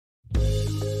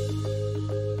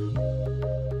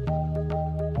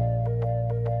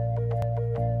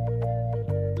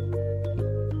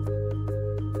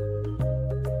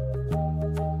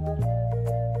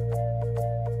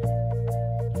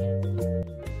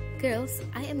Girls,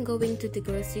 I am going to the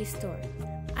grocery store.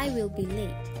 I will be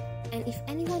late. And if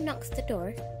anyone knocks the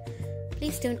door,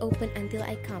 please don't open until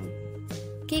I come.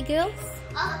 Okay, girls?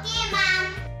 Okay, Mom.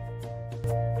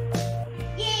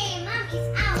 Yay, Mom is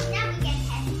out. Now we can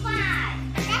have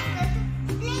fun. Let's go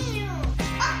to playroom.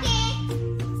 Okay.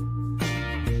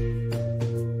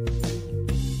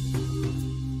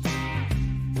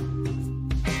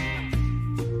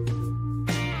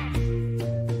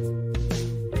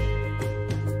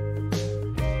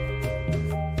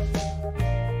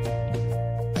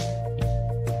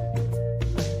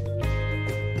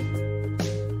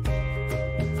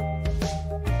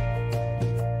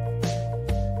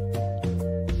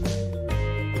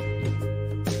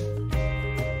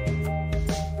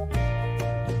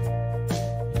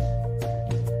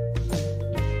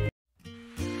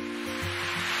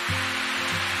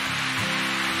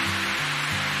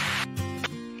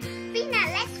 Fina,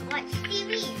 let's watch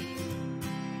TV.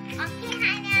 Okay,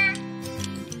 Hana.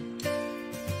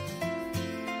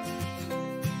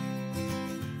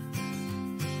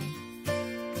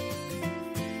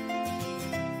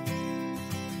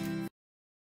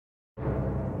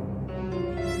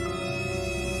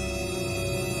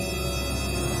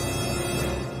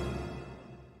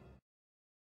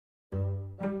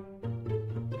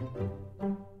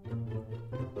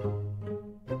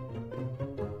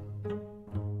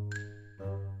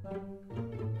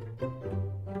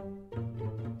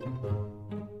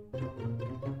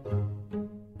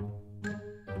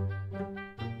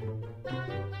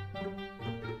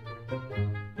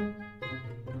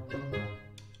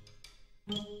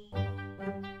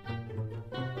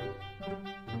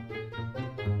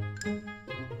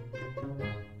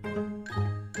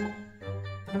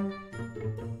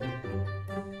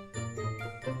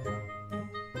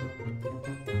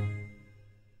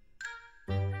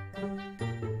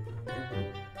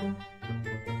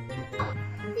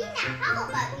 Fina, how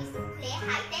about we play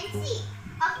hide and seek?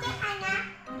 Okay, Hana.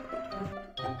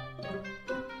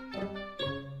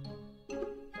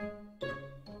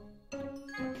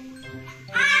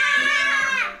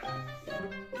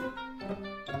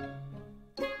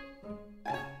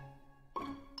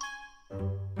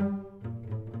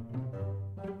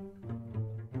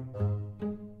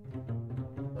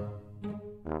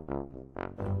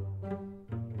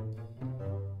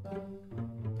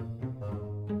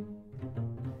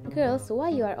 Girls, why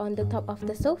you are on the top of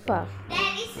the sofa? There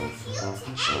is a huge ant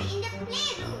in the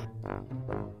playroom.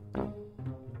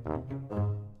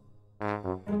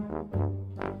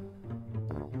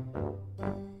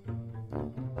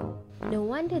 No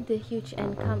wonder the huge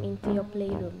ant come into your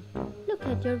playroom. Look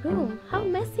at your room, how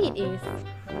messy it is.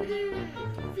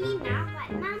 Fina,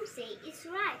 what Mom say is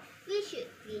right. We should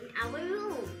clean our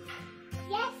room.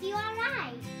 Yes, you are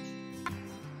right.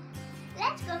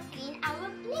 Let's go clean